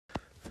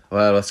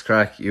Well, what's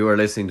crack? You are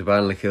listening to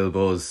Ballinkill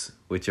Buzz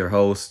with your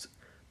host,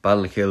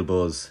 Ballinkill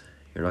Buzz.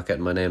 You're not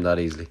getting my name that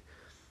easily.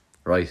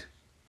 Right.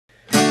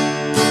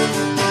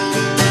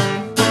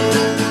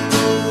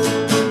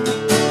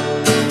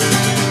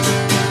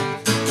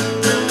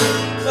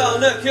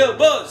 Ballinkill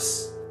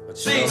Buzz!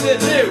 Season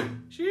 2!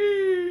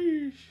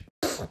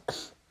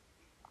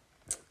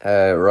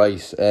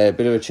 Right, a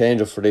bit of a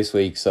change up for this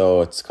week,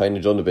 so it's kind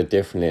of done a bit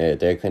differently.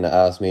 They kind of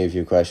asked me a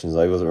few questions.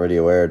 I wasn't really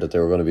aware that they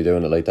were going to be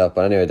doing it like that,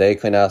 but anyway, they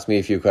kind of asked me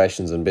a few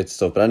questions and bits of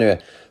stuff. But anyway,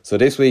 so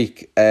this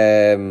week,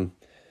 I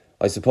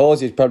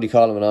suppose you'd probably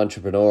call him an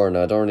entrepreneur, and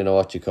I don't really know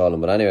what you call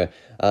him, but anyway,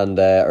 and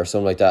or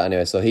something like that.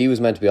 Anyway, so he was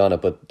meant to be on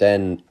it, but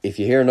then if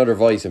you hear another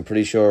voice, I'm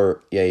pretty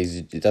sure, yeah,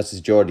 that's his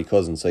Geordie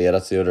cousin. So yeah,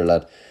 that's the other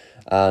lad,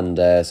 and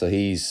so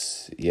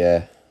he's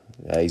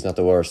he's not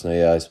the worst now,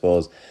 yeah, I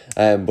suppose.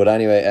 But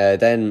anyway,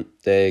 then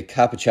the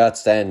Kappa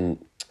chats, then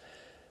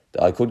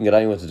I couldn't get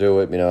anyone to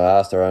do it. You know, I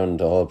asked around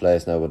the whole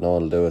place now, but no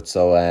one will do it.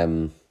 So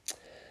I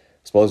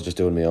suppose just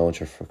doing my own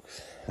sure.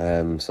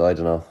 So I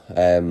don't know.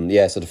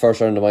 So the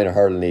first round of mine are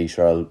hurling league.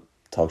 Sure, I'll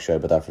talk shit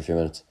about that for a few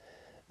minutes.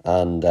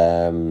 And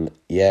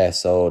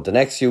so the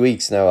next few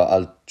weeks now,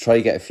 I'll try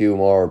to get a few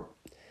more.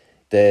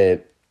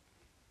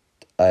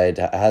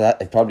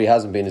 It probably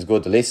hasn't been as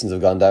good. The listens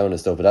have gone down and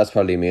stuff, but that's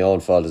probably my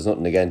own fault. There's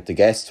nothing against the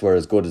guests were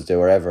as good as they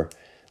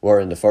were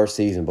in the first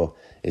season, but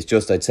it's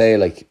just, I'd say,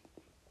 like,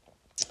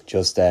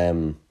 just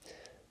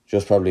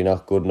probably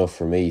not good enough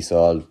for me.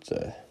 So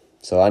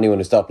so anyone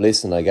who stopped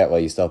listening, I get why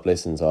you stopped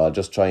listening. So I'll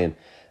just try and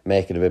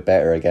make it a bit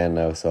better again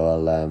now. So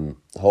I'll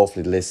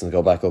hopefully the listens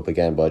go back up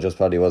again. But I just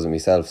probably wasn't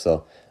myself.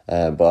 So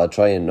but I'll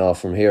try and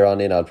from here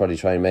on in, I'll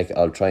try and make it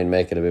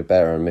a bit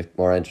better and make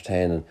more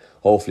entertaining.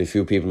 Hopefully a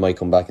few people might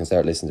come back and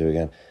start listening to it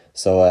again.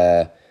 So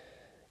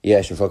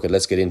sure, fuck it,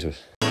 let's get into it.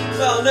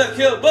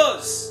 Ballinkill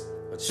Buzz,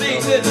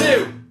 season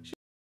 2.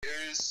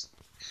 Cheers.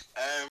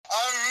 Are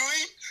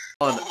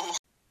we?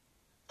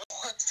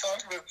 Let's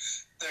talk about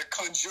The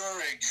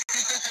Conjuring.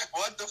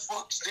 What the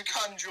fuck's The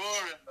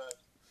Conjuring, man?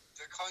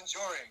 The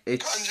Conjuring.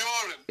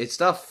 Conjuring. It's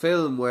that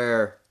film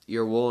where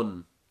you're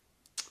one.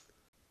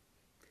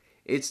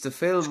 It's the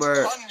film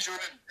where...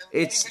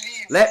 It's...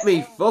 Let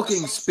me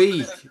fucking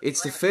speak.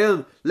 It's the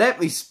film... Let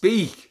me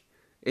speak.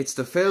 It's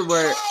the film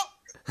where...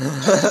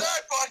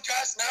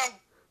 podcast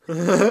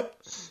now.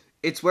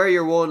 It's where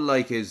your one,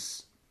 like,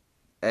 is...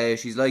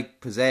 she's, like,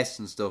 possessed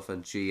and stuff,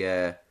 and she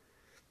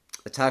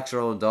attacks her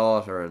own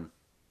daughter and...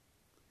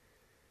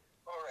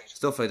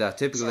 Stuff like that.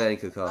 Typical Lenny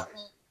could call. Now,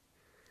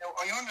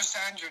 I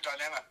understand your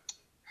dilemma,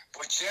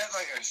 but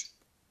jetlighters...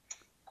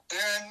 They're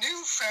a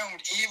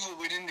newfound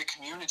evil within the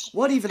community.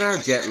 What even are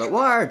jetlighters?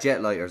 What are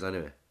jetlighters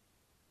anyway?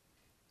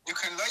 You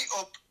can light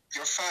up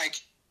your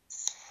fag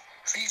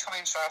 3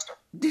 times faster.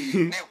 Now,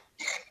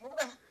 you can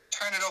even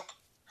turn it up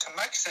to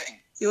max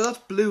setting. Yeah, well,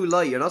 that's blue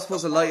light. You're not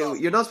supposed to light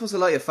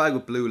a fag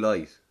with blue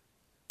light.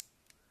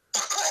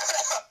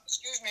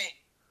 Excuse me.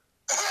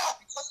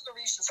 Because of the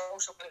recent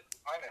social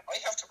climate, I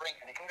have to bring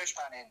an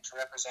Englishman in to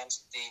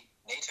represent the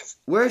native.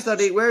 Where's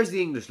the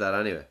English lad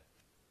anyway?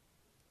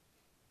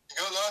 You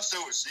got lost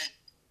over sea.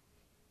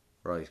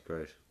 Right,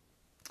 great.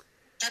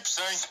 Keep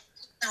saying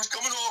he was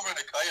coming over in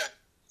a kayak.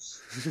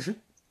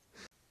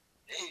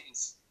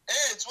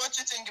 AIDS, what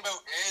do you think about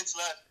AIDS,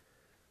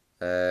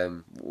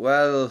 lad?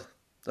 Well,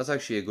 that's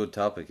actually a good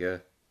topic, yeah.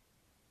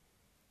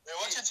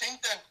 What do you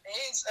think then?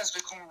 AIDS has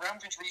become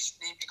rampant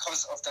recently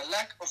because of the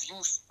lack of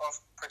use of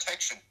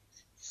protection.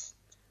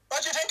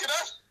 What do you think of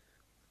that?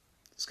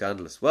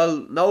 Scandalous.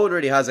 Well, no one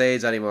really has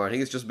AIDS anymore. I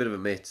think it's just a bit of a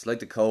myth. It's like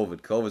the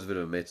COVID. COVID's a bit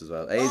of a myth as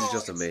well. AIDS is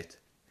just a myth.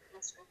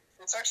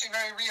 It's actually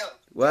very real.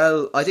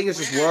 Well, I think it's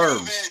just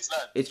worms.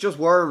 It's just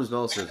worms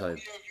most of the time.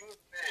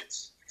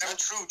 Not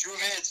true. You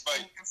have AIDS,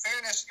 mate. In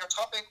fairness, your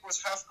topic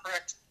was half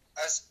correct,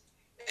 as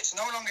it's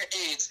no longer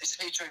AIDS, it's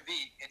HIV.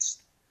 It's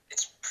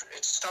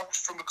stopped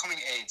from becoming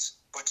AIDS,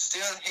 but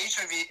still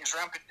HIV is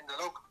rampant in the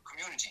local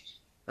community.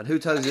 And who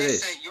tells you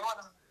this?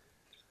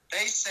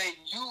 They say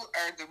you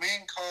are the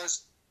main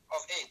cause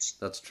of AIDS.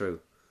 That's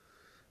true.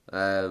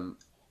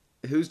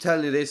 Who's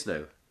telling you this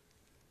now?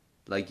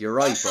 Like, you're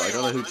right, but I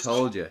don't know who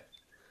told you.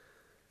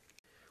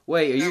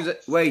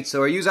 Wait,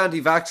 so are you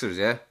anti-vaxxers,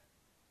 yeah?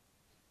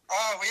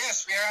 Oh,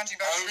 yes, we are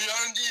anti-vaxxers. We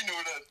are indeed,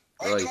 know that.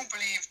 I don't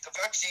believe the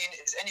vaccine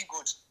is any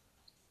good.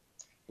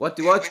 What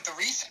do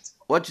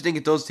you think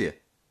it does to you?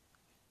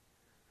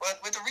 Well,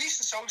 with the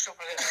recent social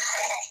political,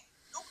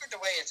 look at the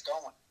way it's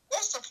going.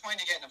 What's the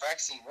point of getting a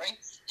vaccine, right?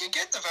 You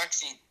get the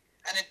vaccine,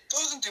 and it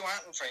doesn't do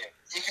anything for you.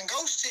 You can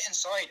go sit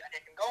inside, and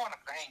you can go on a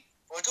plane,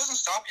 but it doesn't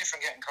stop you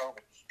from getting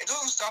COVID. It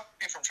doesn't stop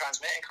you from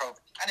transmitting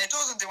COVID, and it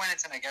doesn't do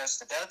anything against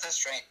the Delta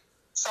strain.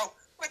 So,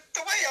 with the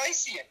way I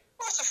see it,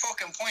 what's the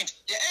fucking point?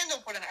 You end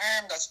up with an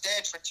arm that's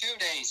dead for 2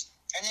 days,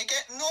 and you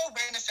get no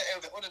benefit out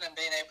of it other than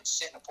being able to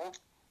sit in a pub.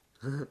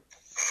 I'm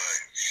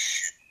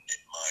shitting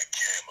in my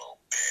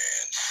camel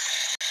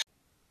pants.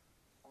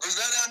 Does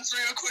that answer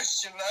your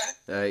question,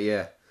 lad?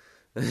 Yeah.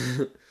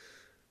 Now,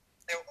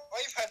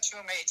 I've had 2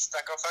 mates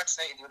that got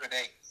vaccinated the other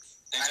day.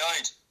 They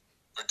died.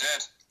 They're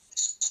dead.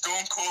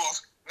 Stone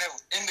cold. Now,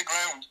 in the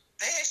ground.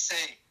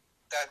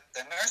 that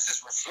the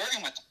nurses were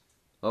flirting with them.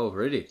 Oh,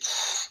 really?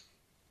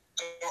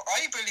 So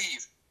I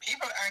believe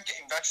people aren't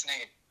getting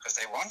vaccinated because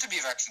they want to be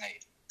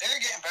vaccinated. They're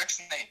getting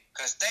vaccinated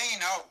because they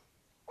know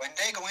when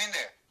they go in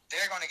there,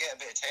 they're going to get a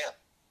bit of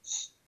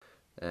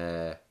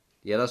tail.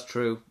 Yeah, that's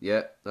true.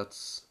 Yeah,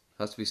 that's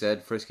has to be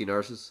said. Frisky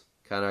nurses.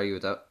 Can't argue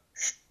with that.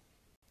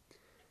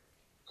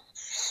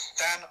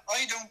 Dan,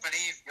 I don't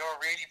believe you're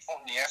really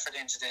putting the effort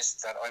into this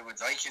that I would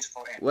like you to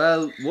put in.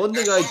 Well, one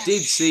thing I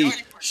did see...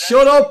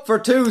 Shut up for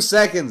 2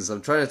 seconds!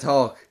 I'm trying to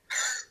talk.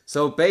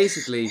 So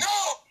basically...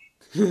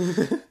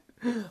 No!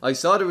 I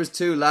saw there was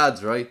 2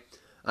 lads, right?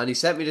 And he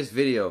sent me this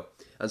video.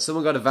 And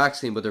someone got a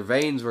vaccine, but their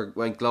veins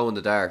went glow in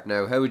the dark.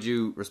 Now, how would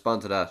you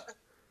respond to that?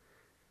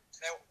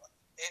 Now,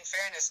 in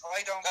fairness,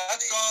 I don't...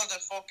 That's all the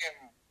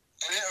fucking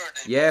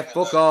glitter. Yeah,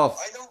 fuck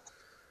off.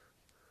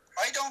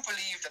 I don't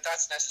believe that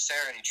that's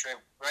necessarily true,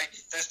 right?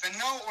 There's been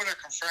no other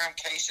confirmed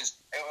cases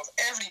out of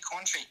every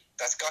country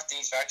that's got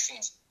these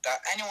vaccines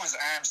that anyone's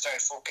arm started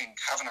fucking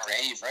having a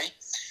rave, right?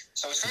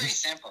 So it's very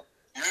simple.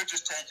 You're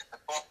just taking the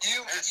fuck.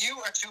 You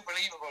are too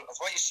believable of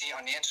what you see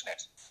on the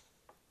internet.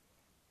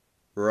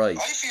 Right.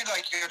 I feel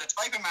like you're the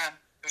type of man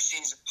who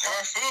sees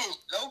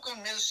local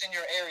mills in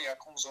your area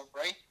comes up,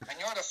 right? And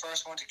you're the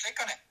first one to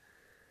click on it.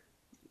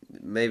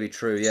 Maybe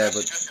true, yeah,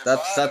 but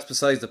that's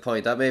besides the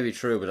point. That may be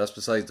true, but that's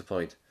besides the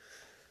point.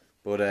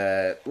 But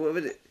well,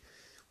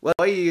 why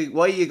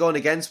are you going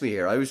against me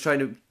here? I was trying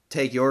to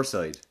take your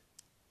side.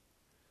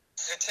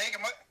 You're taking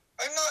my.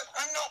 I'm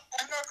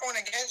not going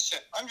against you.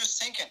 I'm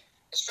just thinking.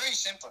 It's very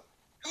simple.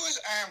 Whose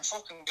arm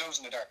fucking glows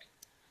in the dark?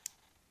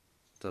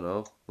 Don't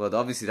know. Well,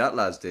 obviously that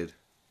lads did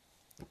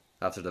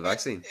after the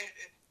vaccine.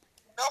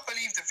 Not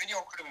believe the video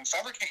could have been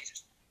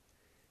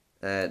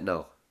fabricated.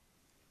 No.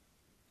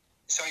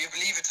 So you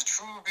believe it's a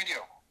true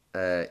video?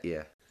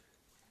 Yeah.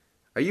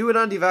 Are you an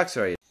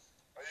anti-vaxxer? Are you?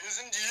 I is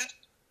indeed.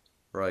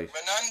 Right. My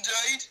nan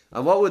died.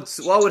 And what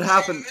would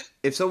happen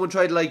if someone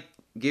tried to like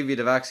give you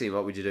the vaccine?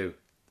 What would you do?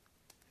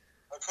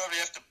 I'd probably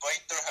have to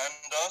bite their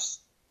hand off.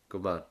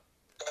 Good man.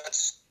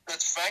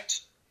 That's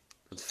fact.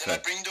 Then I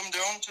bring them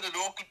down to the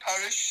local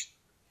parish.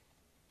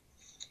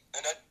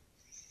 And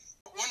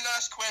one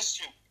last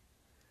question.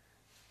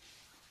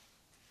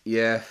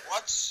 Yeah.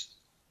 What's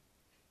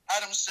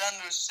Adam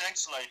Sandler's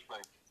sex life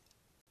like?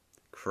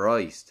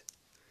 Christ.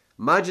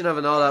 Imagine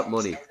having all that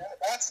money.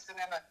 That's the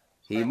dilemma.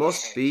 He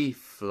must be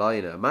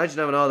flying it. Imagine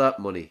having all that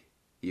money.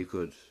 You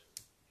could.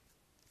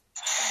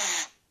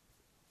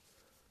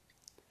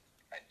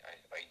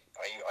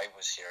 I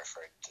was here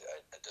for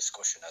a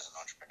discussion as an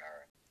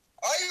entrepreneur.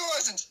 I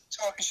wasn't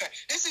talking shit.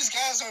 This is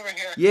Gaz over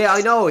here. Yeah,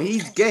 I know.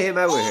 Get him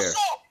out of here.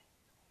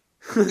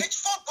 It's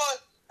football,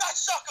 not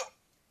soccer.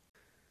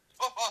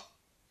 Football.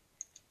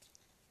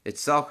 It's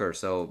soccer,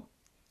 so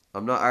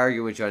I'm not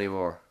arguing with you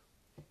anymore.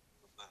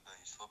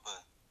 It's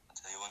football. I'll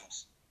tell you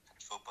once.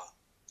 It's football.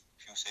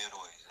 If you say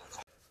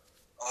otherwise,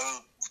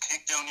 I'll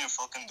kick down your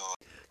fucking door.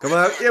 Come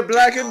out, you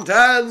black and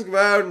tans. Come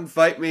out and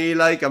fight me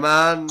like a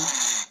man.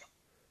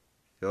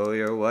 Show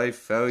your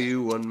wife how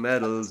you won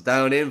medals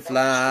down in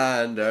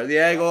Flanders.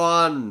 Yeah, go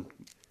on.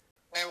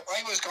 Now,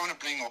 I was going to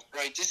bring up,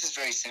 right, this is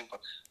very simple.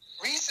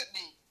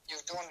 Recently,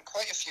 you've done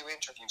quite a few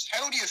interviews.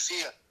 How do you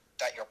feel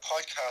that your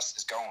podcast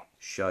is going?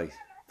 Shite.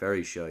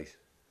 Very shite.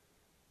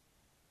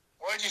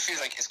 Why do you feel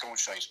like it's going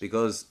shite?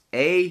 Because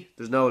A,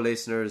 there's no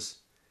listeners.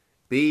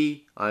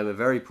 B, I'm a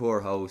very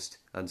poor host.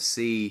 And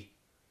C...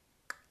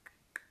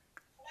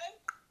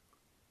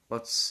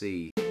 What's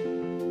C?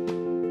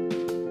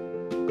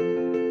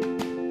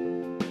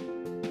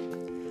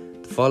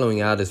 The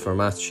following ad is for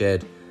Matt's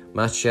Shed.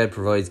 Matt's Shed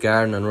provides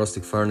garden and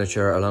rustic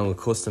furniture along with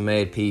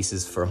custom-made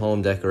pieces for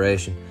home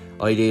decoration,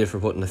 ideal for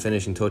putting the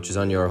finishing touches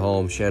on your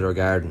home, shed or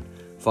garden.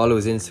 Follow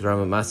his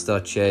Instagram at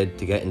matts.shed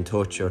to get in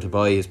touch or to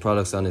buy his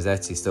products on his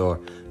Etsy store.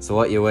 So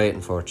what are you waiting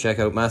for? Check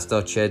out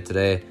matts.shed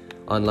today,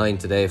 online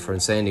today for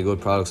insanely good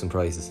products and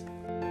prices.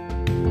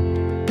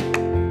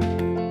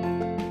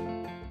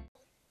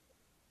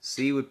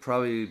 C would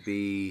probably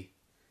be...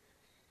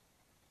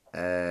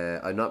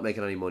 I'm not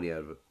making any money out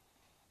of it.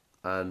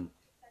 And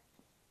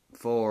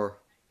 4,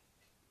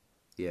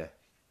 yeah,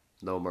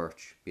 no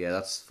merch. Yeah,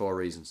 that's 4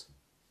 reasons.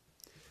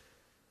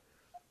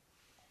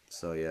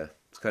 So yeah,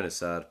 it's kind of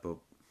sad, but...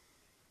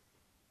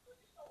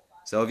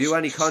 So have you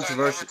any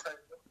controversial...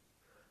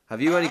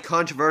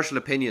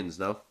 opinions,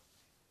 no?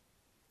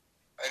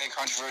 Any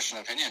controversial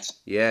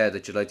opinions? Yeah,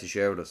 that you'd like to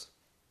share with us.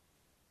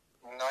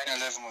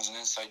 9/11 was an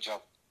inside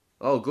job.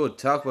 Oh, good.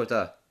 Talk about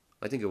that.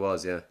 I think it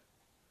was, yeah.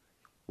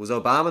 Was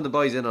Obama and the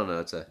boys in on it,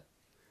 I'd say?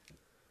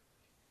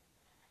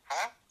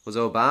 Huh? Was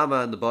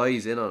Obama and the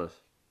boys in on it?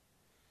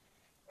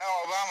 No,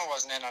 Obama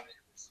wasn't in on it.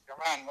 Your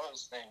man, what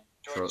was his name?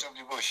 George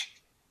W. Bush.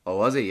 Oh,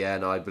 was he? Yeah,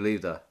 no, I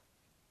believe that.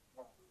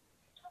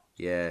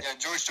 Yeah. Yeah,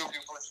 George W.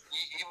 Bush.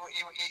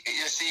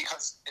 You see,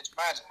 because it's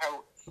mad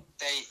how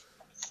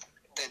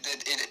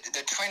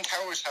the Twin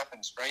Towers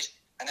happens, right?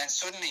 And then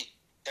suddenly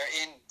they're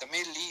in the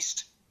Middle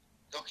East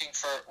looking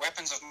for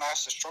weapons of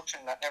mass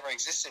destruction that never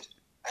existed.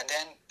 And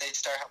then they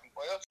start having,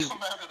 well,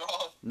 come out at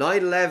all.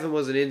 9/11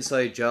 was an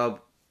inside job.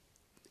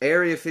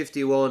 Area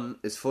 51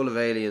 is full of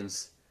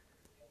aliens,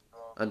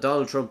 and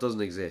Donald Trump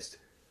doesn't exist.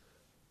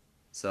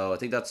 So I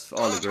think that's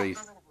all agreed.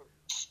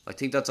 I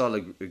think that's all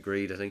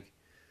agreed, I think.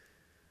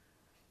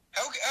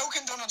 How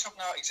can Donald Trump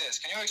not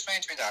exist? Can you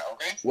explain to me that,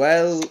 okay?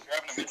 Well... You're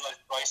having a midlife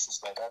crisis,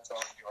 like, that's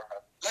all you are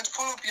having. Let's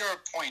pull up your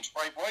point,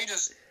 right? Why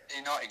does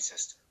he not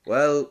exist?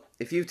 Well,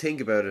 if you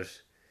think about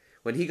it,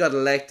 when he got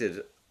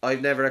elected,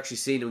 I've never actually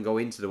seen him go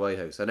into the White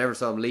House. I never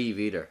saw him leave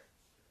either.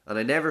 And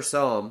I never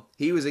saw him.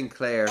 He was in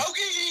Clare. How can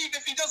he leave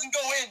if he doesn't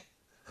go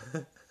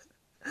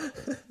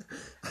in?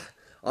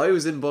 I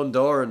was in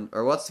Bundoran,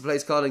 or what's the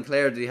place called in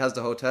Clare that he has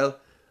the hotel?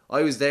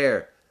 I was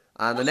there,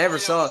 and I never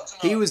saw...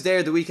 He was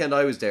there the weekend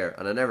I was there,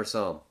 and I never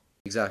saw him.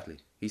 Exactly.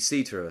 He's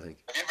see-through, I think.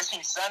 Have you ever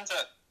seen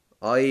Santa?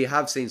 I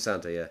have seen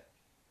Santa, yeah.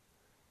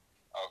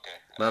 Okay.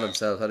 Man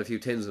himself. Had a few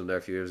tins of him there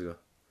a few years ago.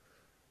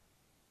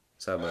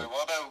 Sad man.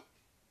 What about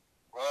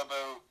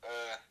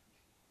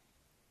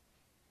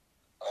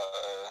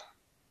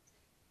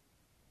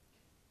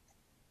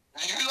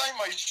did you light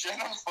my shit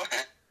on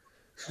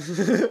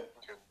fire?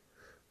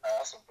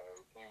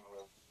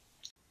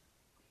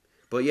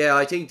 But yeah,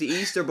 I think the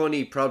Easter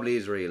Bunny probably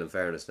is real, in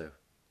fairness now.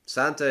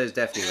 Santa is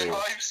definitely real.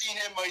 I've seen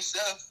him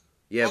myself.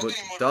 Yeah, but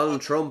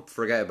Donald Trump,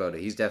 forget about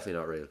it. He's definitely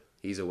not real.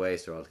 He's a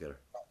waster altogether.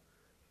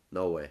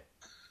 No way.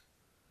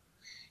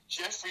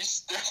 Jeffrey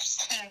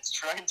Epstein's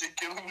trying to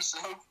kill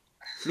himself.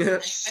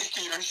 He's sick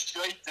of your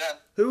shite, Dan.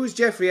 Who was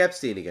Jeffrey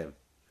Epstein again?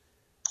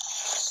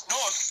 No,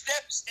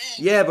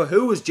 Stepstein. Yeah, but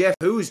who was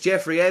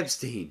Jeffrey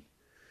Epstein?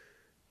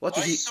 What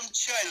did he... Some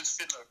child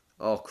fiddler.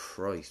 Oh,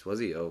 Christ. Was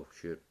he? Oh,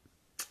 shit.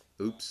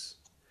 Oops.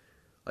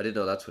 I didn't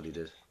know that's what he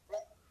did.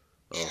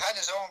 He had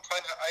his own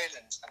private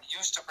island, and he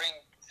used to bring...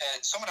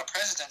 some of the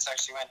presidents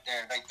actually went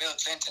there, like Bill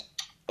Clinton.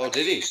 Oh,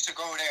 did he? He used to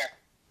go there.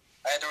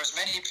 There was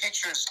many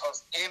pictures of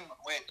him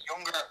with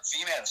younger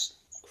females.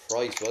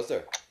 Christ, was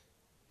there?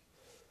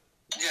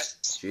 Yes.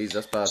 Jeez,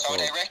 that's bad. So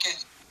they reckon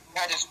he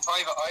had his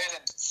private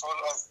island full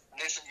of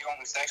little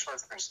young sex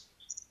workers.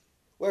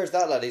 Where's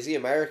that lad? Is he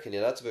American?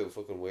 Yeah, that's a bit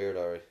fucking weird,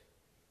 alright.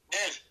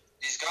 Dead.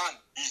 He's gone.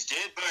 He's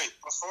dead, boy.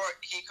 Before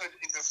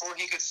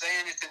he could say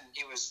anything,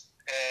 he was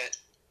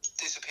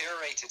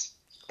disapparated.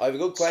 I have a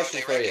good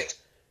question So for you.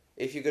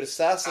 If you could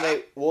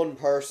assassinate one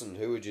person,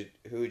 who would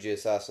you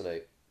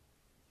assassinate?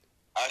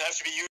 I'd have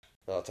to be you.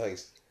 Oh,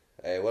 thanks.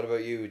 What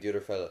about you, the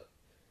other fella?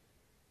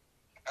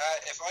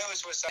 If I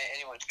was to assassinate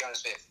anyone, to be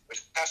honest with you, it would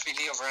have to be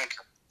Leo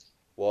Varadkar.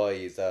 Why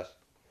is that?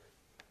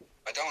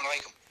 I don't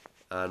like him.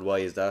 And why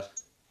is that?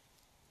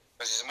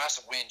 Because he's a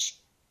massive winch.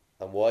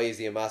 And why is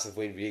he a massive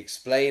win? Will you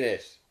explain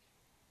it?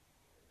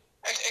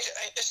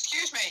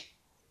 Excuse me.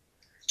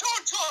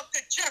 Don't talk to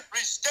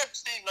Jeffrey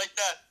Epstein like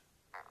that.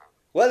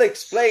 Well,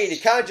 explain. You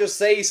can't just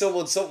say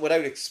something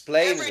without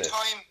explaining Every it.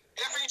 time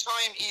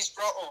he's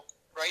brought up,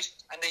 right,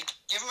 and they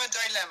give him a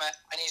dilemma,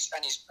 and he's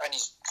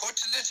put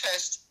to the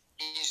test.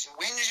 He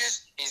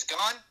whinges. He's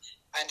gone,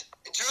 and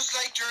just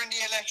like during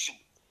the election,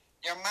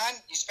 your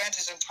man, he spent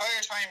his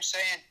entire time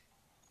saying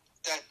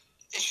that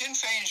Sinn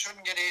Féin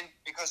shouldn't get in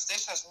because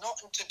this has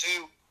nothing to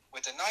do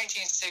with the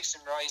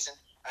 1960 Rising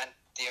and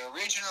the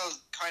original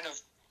kind of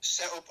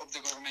setup of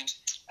the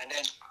government. And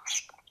then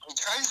he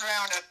turns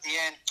around at the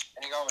end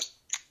and he goes,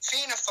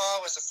 Fianna Fáil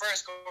was the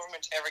first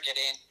government to ever get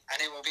in, and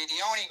it will be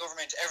the only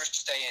government to ever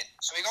stay in.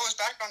 So he goes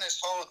back on his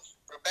whole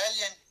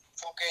rebellion,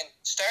 fucking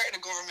started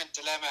a government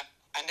dilemma,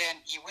 and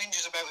then he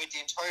whinges about it the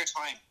entire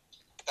time.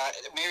 That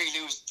Mary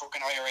Lou's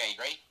fucking IRA,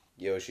 right?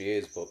 Yo, she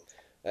is, but...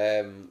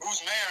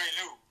 Who's Mary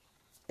Lou?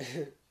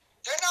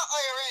 They're not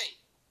IRA.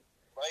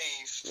 My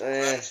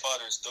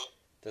grandfather's done.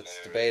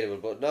 That's debatable,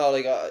 but no,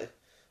 like,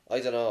 I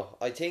don't know.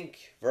 I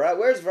think...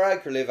 where's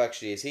Varadkar live,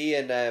 actually? Is he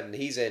in...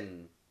 he's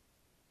in...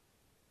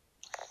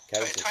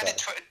 Number 10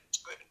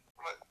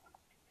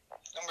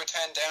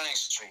 Downing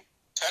Street.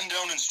 10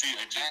 Downing Street,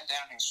 10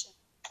 Downing Street.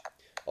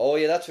 Oh,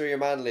 yeah, that's where your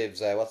man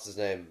lives. What's his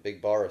name?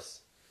 Big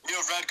Boris. Leo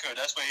Varadkar,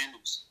 that's where he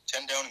lives.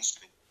 10 Downing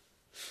Street.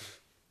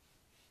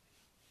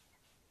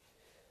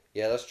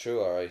 Yeah, that's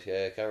true, alright.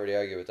 Yeah, can't really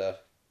argue with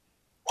that.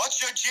 What's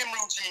your gym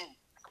routine?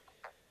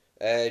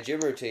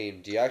 Gym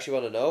routine. Do you actually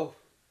want to know?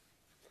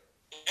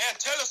 Yeah,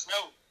 tell us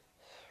now.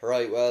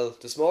 Right, well,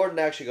 this morning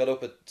I actually got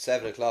up at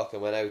 7 o'clock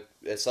and went out,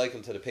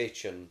 cycled to the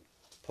pitch and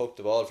poked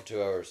the ball for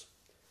 2 hours.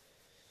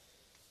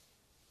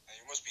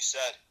 You must be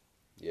sad.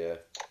 Yeah,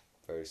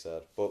 very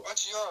sad. But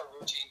what's your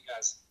routine,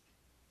 guys?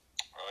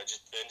 Oh, I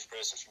just bench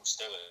press a few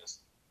Stellas.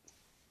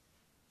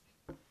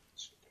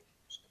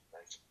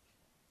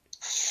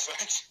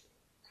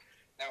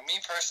 Now, me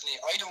personally,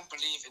 I don't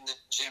believe in the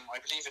gym. I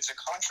believe it's a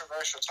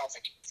controversial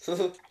topic.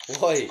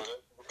 Why?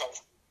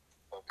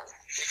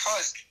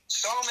 Because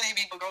so many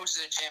people go to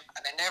the gym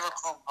and they never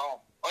come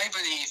home. I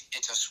believe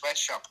it's a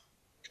sweatshop.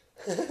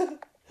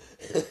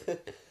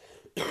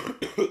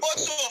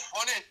 What's so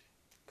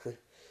funny?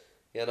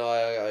 Yeah, no,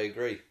 I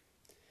agree.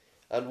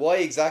 And why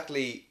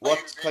exactly,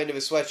 what kind of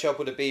a sweatshop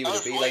would it be? Would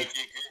it be like,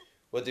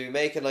 would they be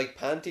making like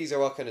panties, or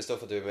what kind of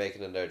stuff would they be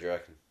making in there, do you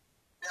reckon?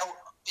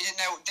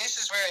 Now, this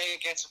is where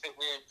it gets a bit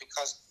weird,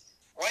 because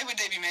why would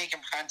they be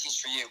making panties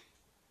for you?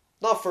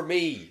 Not for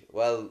me.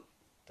 Well,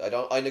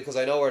 because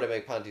I know where they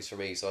make panties for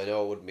me, so I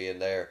know it wouldn't be in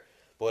there.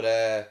 But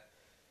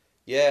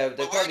yeah, they But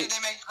where probably do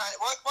they make panties?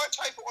 What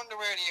type of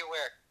underwear do you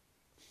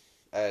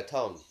wear?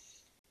 Tom.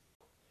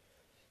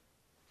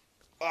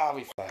 Ah,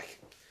 we back.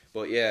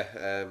 But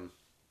yeah,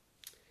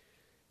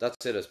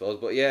 that's it, I suppose.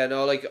 But yeah,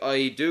 no, like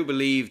I do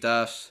believe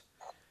that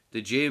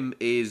the gym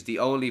is the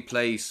only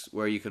place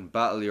where you can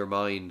battle your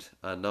mind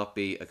and not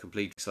be a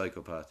complete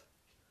psychopath.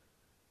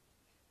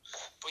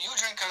 But you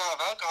drink a lot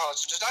of alcohol,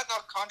 so does that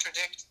not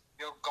contradict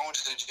you going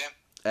to the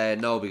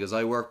gym? No, because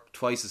I work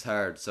twice as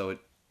hard, so it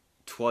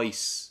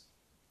twice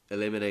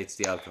eliminates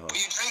the alcohol. But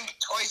you drink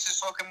twice as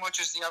fucking much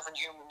as the average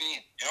human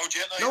being. You know,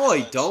 jet lag. No,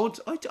 I don't.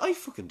 I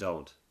fucking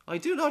don't. I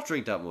do not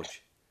drink that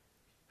much.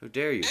 How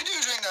dare you? You do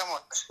drink that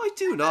much. I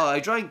do not. I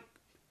drank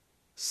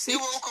 6. You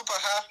woke up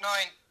at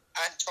 9:30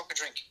 and took a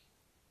drink.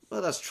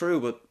 Well, that's true,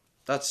 but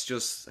that's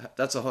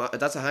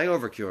a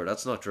hangover cure.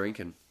 That's not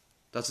drinking.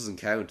 That doesn't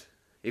count.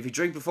 If you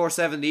drink before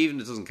 7 in the evening,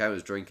 it doesn't count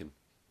as drinking.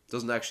 It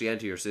doesn't actually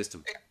enter your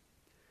system.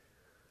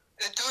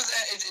 It does.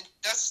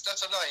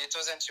 That's a lie. It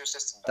does enter your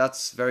system.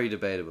 That's very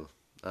debatable,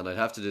 and I'd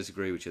have to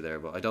disagree with you there,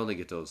 but I don't think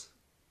it does.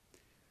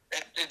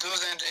 It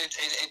does enter.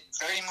 It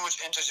very much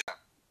enters you.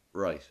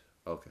 Right.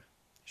 Okay.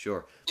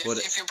 Sure.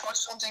 If you put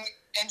something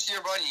into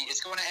your body,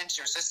 it's going to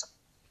enter your system.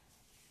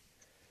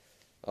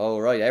 Oh,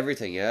 right.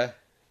 Everything, yeah?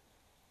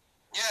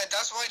 Yeah,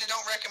 that's why they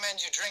don't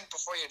recommend you drink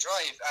before you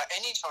drive at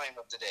any time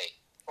of the day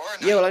or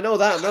night. Yeah, well, I know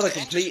that. I'm not a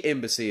complete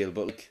imbecile,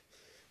 but like,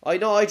 I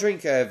know I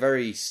drink a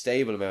very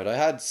stable amount. I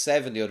had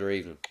 7 the other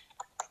evening.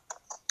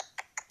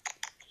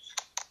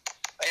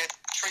 I had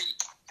 3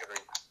 the other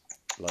evening.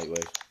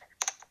 Lightweight.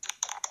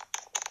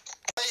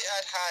 I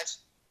had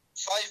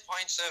 5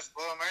 pints of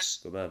Bulmers.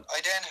 Good man.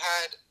 I then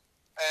had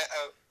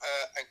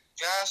a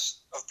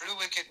glass of Blue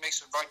Wicked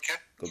mixed with vodka.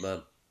 Good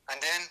man.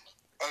 And then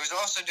I was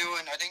also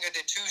doing, I think I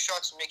did 2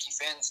 shots of Mickey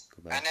Finn's.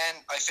 And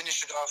then I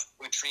finished it off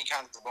with 3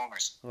 cans of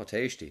Bulmers. Oh,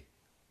 tasty.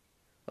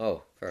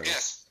 Oh, fair enough.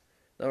 Yes.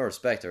 No, I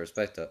respect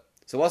that.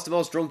 So what's the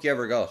most drunk you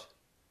ever got?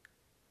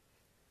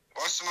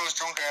 What's the most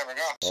drunk I ever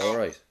got? All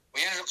right.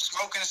 We ended up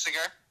smoking a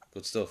cigar.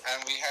 Good stuff.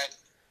 And we had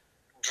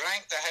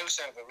drank the house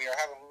out of it. We were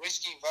having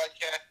whiskey,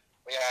 vodka.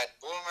 We had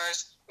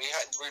Bulmers. We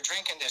were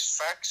drinking this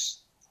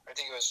Fax. I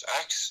think it was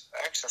Axe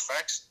or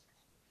Fax.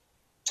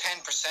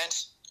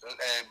 10%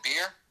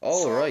 beer.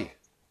 Oh, right.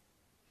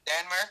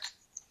 Denmark.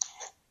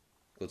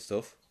 Good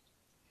stuff.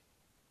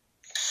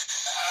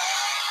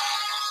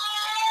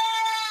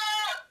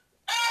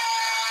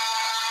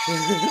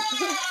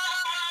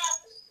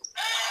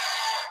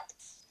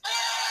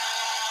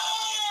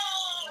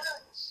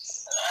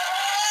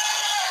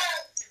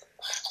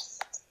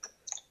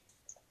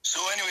 So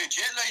anyway,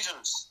 jet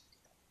lasers.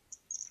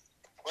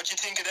 What do you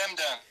think of them,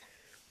 Dan?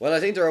 Well, I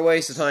think they're a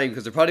waste of time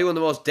because they're probably one of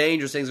the most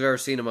dangerous things I've ever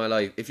seen in my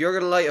life. If you're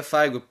going to light a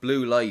fag with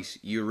blue light,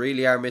 you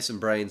really are missing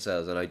brain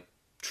cells, and I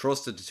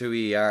trusted the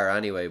 2ER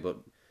anyway, but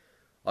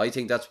I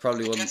think that's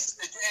probably one... It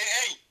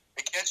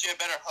gets you a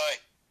better high.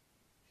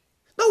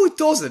 No, it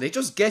doesn't. It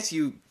just gets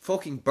you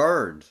fucking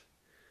burned.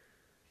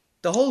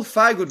 The whole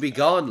fag would be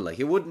gone, like,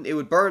 it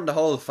would burn the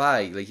whole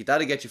fag. Like,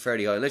 that'd get you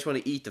fairly high, unless you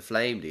want to eat the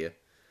flame, do you?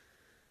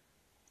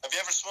 Have you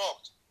ever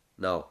smoked?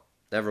 No,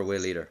 never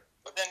will either.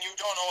 But then you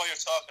don't know what you're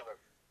talking about.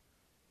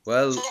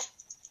 Well,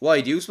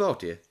 why do you smoke,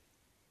 do you?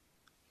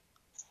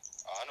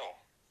 I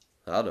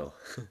know. I know.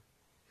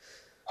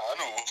 I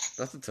know.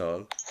 Not at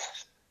all.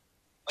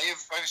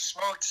 I've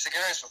smoked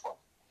cigars before.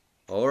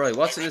 All right.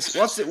 What's the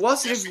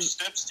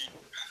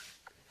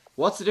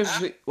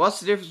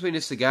difference between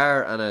a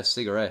cigar and a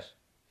cigarette?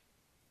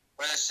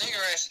 Well, a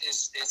cigarette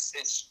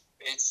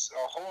it's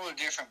a whole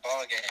different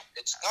ball game.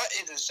 It's not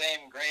in the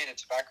same grade of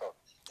tobacco.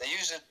 They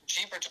use a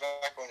cheaper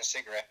tobacco in a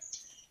cigarette.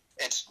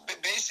 It's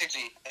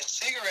basically a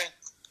cigarette.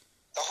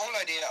 The whole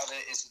idea of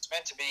it is it's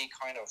meant to be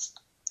kind of,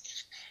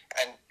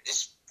 and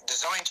it's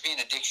designed to be an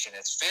addiction.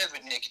 It's filled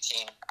with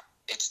nicotine.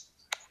 It's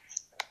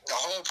the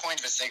whole point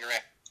of a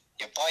cigarette.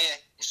 You buy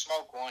it, you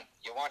smoke one,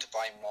 you want to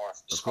buy more,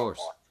 you smoke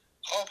more.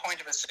 Whole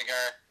point of a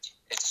cigar,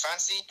 it's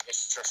fancy,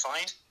 it's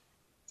refined,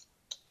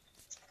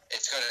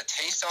 it's got a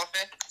taste of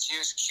it. It's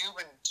used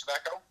Cuban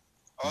tobacco,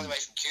 all the way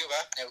from Cuba.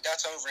 Now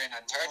that's over in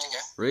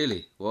Antarctica.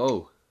 Really?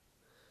 Whoa.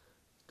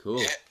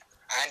 Cool. Yeah,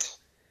 and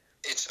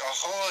it's a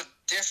whole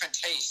different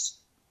taste.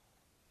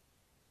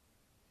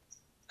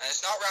 And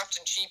it's not wrapped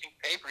in cheap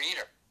paper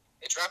either.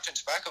 It's wrapped in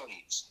tobacco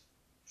leaves.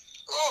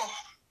 Oh,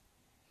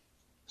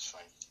 it's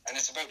fine. And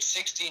it's about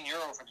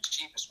 €16 for the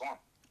cheapest one.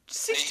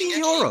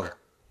 €16?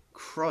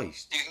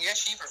 Christ. You can get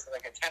cheaper for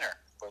like a tenner,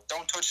 but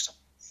don't touch them.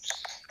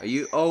 Are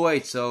you? Oh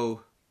wait,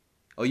 so,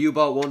 you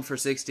bought one for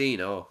 16?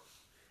 Oh,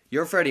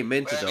 you're fairly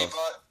minted though. We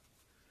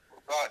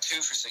bought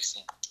 2 for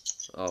 16.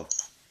 Oh.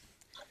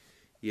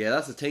 Yeah,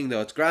 that's the thing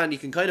though. It's grand. You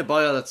can kind of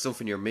buy all that stuff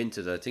when you're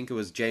minted. I think it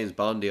was James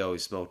Bond. He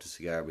always smoked a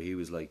cigar, but he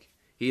was like,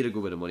 he had a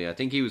good bit of money. I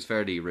think he was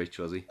fairly rich,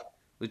 was he?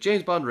 Was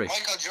James Bond rich?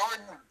 Michael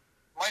Jordan.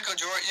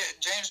 Yeah,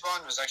 James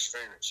Bond was actually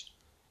very rich.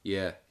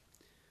 Yeah.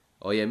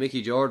 Oh yeah,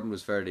 Mickey Jordan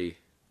was probably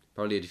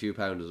had a few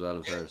pounds as well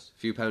in first. A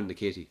few pounds in the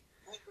kitty.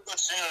 He's a good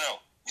singer now.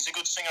 He's a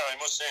good singer, I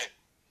must say.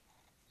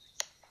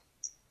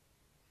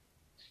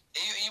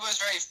 He was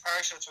very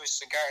partial to his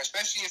cigar,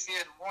 especially if he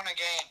had won a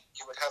game,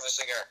 he would have a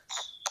cigar.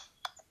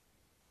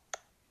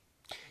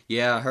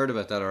 Yeah, I heard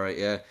about that, alright,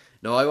 yeah.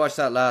 No, I watched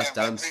that last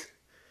dance.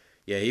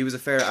 Yeah, he was a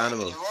fair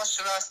animal. You watched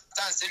the last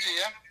dance, did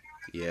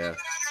you, Yeah.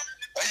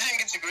 I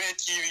think it's a great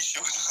TV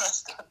show, The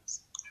Last Dance.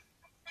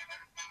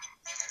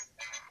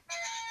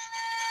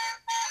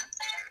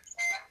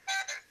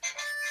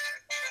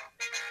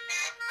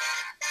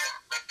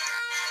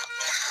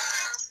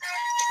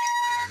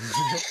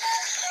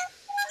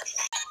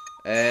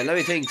 Let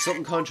me think.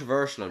 Something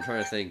controversial. I'm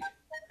trying to think.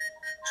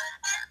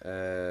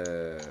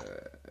 Viagra,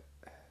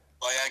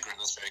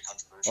 that's very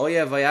controversial. Oh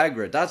yeah,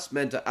 Viagra. That's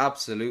meant to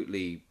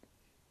absolutely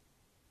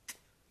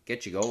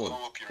get you going.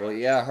 But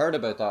yeah, I heard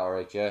about that.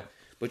 Alright, yeah.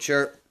 But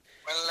sure. One of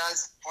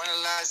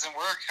the lads in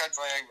work had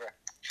Viagra.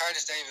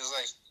 Hardest day of his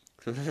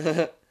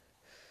life.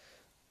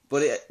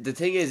 But the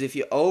thing is, if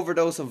you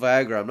overdose on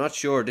Viagra, I'm not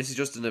sure. This is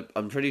just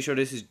I'm pretty sure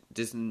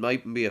this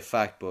might be a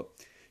fact. But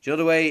do you know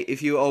the way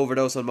if you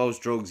overdose on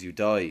most drugs, you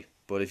die.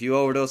 But if you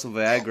overdose on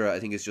Viagra, I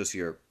think it's just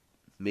your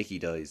Mickey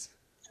dies.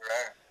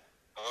 Right.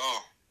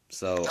 Oh.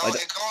 So No, it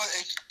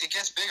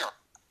gets bigger.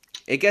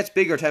 It gets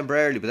bigger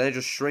temporarily, but then it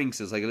just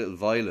shrinks. It's like a little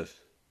violet.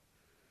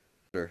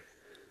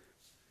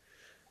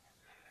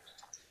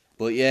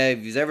 But yeah,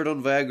 have you ever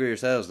done Viagra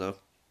yourselves now?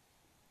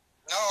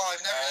 No,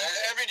 I've never needed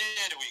it. Every day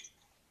of the week.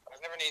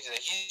 I've never needed it.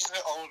 He's a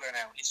bit older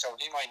now, so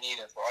he might need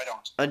it, but I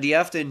don't. And do you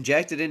have to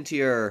inject it into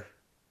your,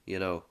 No,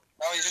 you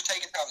just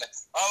take a tablet.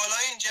 Oh, well,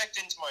 I inject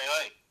into my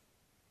eye.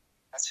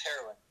 That's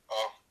heroin.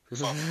 Oh,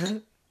 fuck.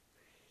 I've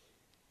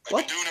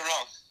What? been doing it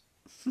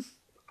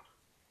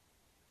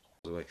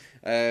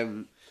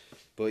wrong.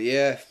 But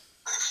yeah,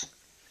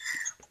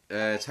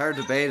 it's hard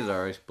to debate it,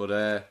 alright.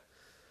 But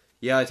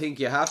yeah, I think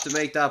you have to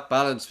make that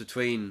balance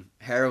between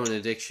heroin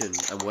addiction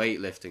and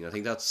weightlifting. I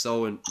think that's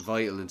so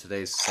vital in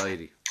today's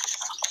society.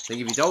 I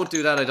think if you don't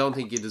do that, I don't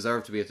think you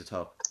deserve to be at the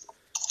top.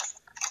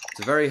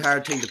 It's a very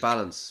hard thing to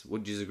balance.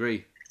 Would you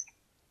agree?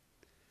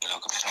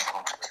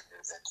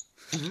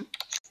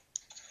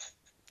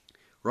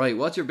 Right,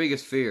 what's your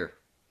biggest fear?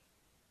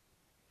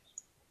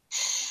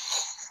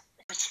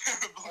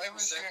 I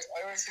was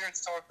here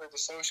to talk about the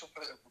social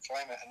political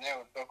climate, and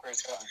now look where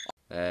it's gotten.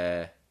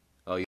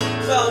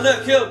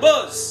 Look, your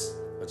buzz.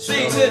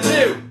 Season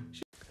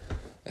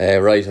 2.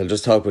 Right, I'll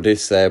just talk about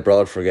this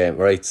Broadford game.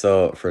 Right,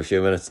 so for a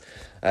few minutes.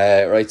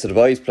 Right, so the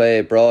boys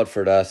play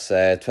Broadford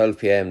at 12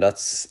 p.m.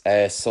 That's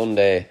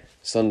Sunday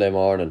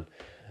morning.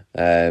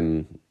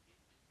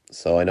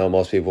 So I know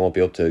most people won't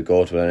be up to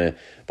go to it anyway.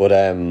 But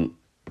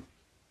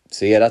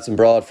so yeah, that's in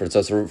Broadford. So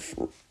it's the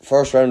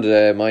first round of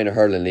the minor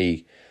hurling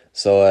league.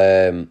 So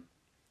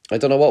I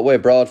don't know what way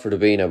Broadford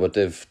have been now, but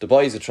the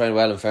boys have trained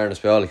well in fairness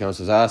by all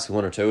accounts. I was asking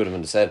one or two of them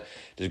and they said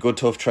they did good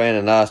tough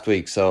training last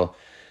week, so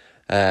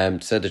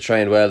said they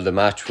trained well. The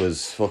match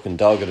was fucking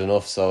dogged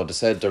enough, so they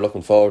said they're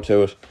looking forward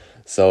to it.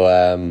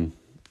 So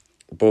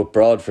but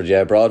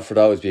Broadford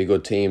always be a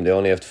good team. They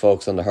only have to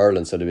focus on the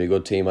hurling, so they'll be a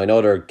good team. I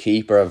know their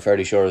keeper, I'm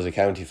fairly sure, is a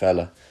county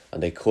fella,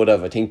 and they could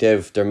have, I think their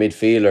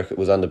midfielder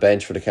was on the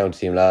bench for the county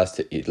team last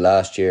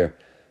year,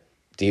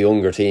 the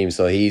younger team,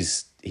 so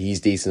he's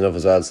decent enough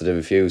as well, so they have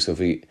a few. So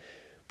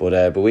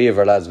but we have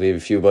our lads, we have a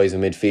few boys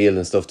in midfield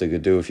and stuff that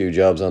could do a few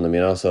jobs on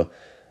them, so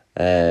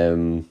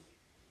I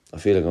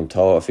feel like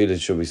I feel it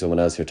should be someone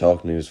else here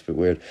talking to me. It's a bit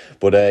weird,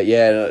 but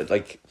yeah,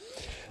 like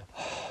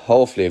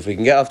hopefully if we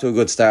can get off to a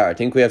good start. I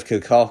think we have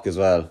Kilcock as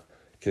well,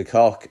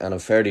 and I'm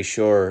fairly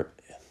sure,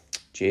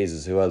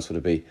 Jesus, who else would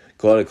it be?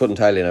 God, I couldn't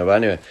tell you now,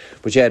 but anyway.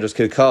 But yeah, there's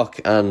Kilcock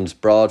and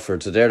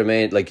Broadford, so they're the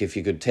main, like if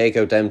you could take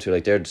out them two,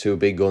 like they're the two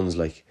big guns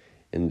like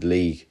in the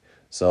league.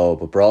 So,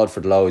 but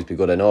Broadford will always be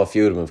good. I know a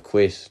few of them have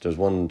quit. There's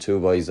 1-2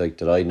 boys like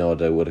that I know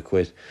that would have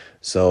quit.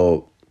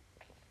 So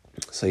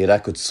yeah,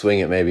 that could swing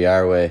it maybe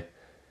our way.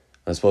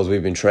 I suppose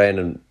we've been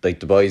training,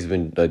 like the boys have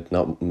been, like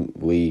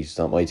it's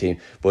not my team,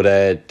 but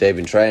they've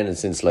been training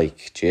since I'd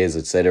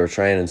say they were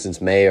training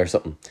since May or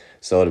something.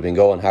 So they've been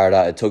going hard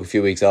at it. It took a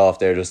few weeks off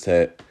there just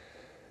to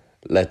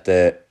let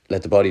the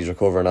bodies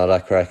recover and all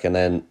that crack, and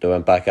then they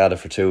went back at it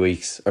for 2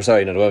 weeks.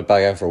 They went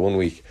back out for 1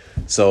 week.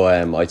 So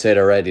I'd say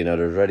they're ready now.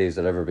 They're as ready as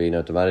they'll ever be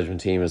now. The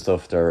management team and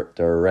stuff, they're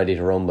ready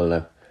to rumble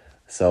now.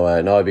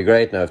 So no, it'd be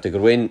great now if they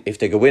could win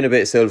a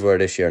bit of silverware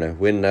this year now.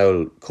 Win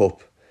now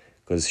Cup,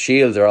 because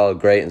Shields are all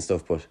great and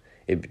stuff, but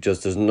it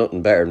just there's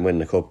nothing better than winning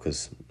the Cup,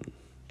 because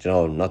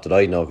not that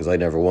I know, because I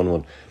never won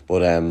one,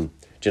 but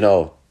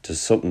there's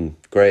something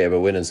great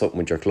about winning something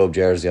with your club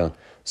jersey on.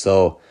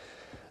 So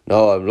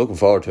no, I'm looking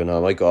forward to it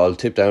now. I'll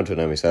tip down to it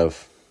now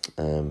myself.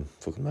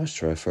 Fucking match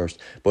try first.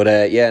 But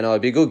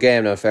it'd be a good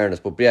game now in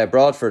fairness. But yeah,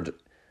 Broadford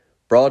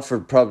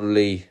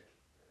would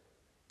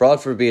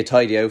be a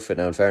tidy outfit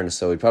now in fairness,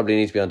 so we'd probably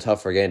need to be on top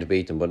for a game to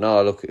beat them. But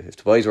no, look, if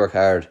the boys work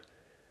hard,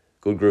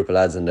 good group of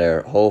lads in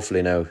there,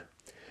 hopefully now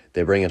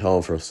they bring it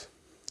home for us.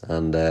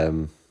 And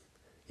the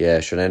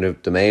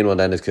main one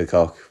then is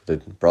Kilcock. The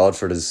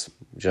Broadford is,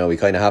 we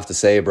kind of have to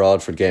say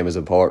Broadford game is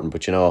important,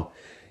 but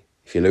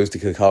if you lose to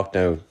Kilcock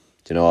now,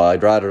 Do you know,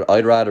 I'd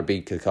rather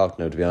beat Kilcock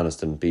now, to be honest,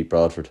 than beat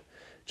Broadford.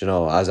 Do you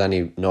know, as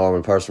any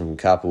normal person from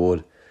Kappa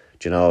would,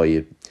 do you know,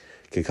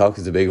 Kilcock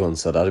is the big one,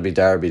 so that'll be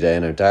Derby Day.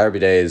 Now, Derby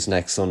Day is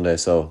next Sunday,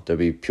 so there'll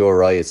be pure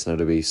riots now.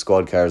 There'll be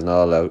squad cars and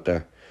all out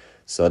there.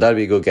 So that'll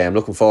be a good game.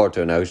 Looking forward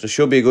to it now. It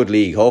should be a good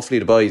league. Hopefully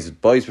the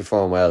boys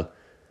perform well.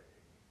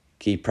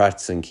 Keep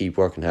practicing, keep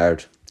working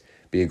hard.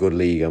 Be a good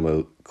league and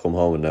we'll come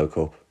home with no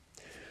cup.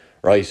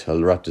 Right,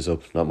 I'll wrap this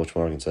up. Not much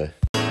more I can say.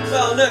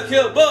 Well, no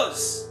kill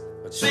buzz.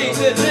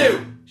 Season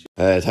 2.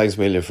 Thanks a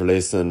million for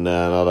listening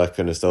and all that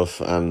kind of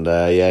stuff. And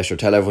yeah, sure,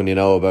 tell everyone you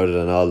know about it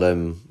and all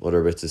them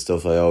other bits of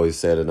stuff I always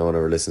say that no one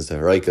ever listens to.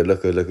 Right, good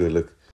luck.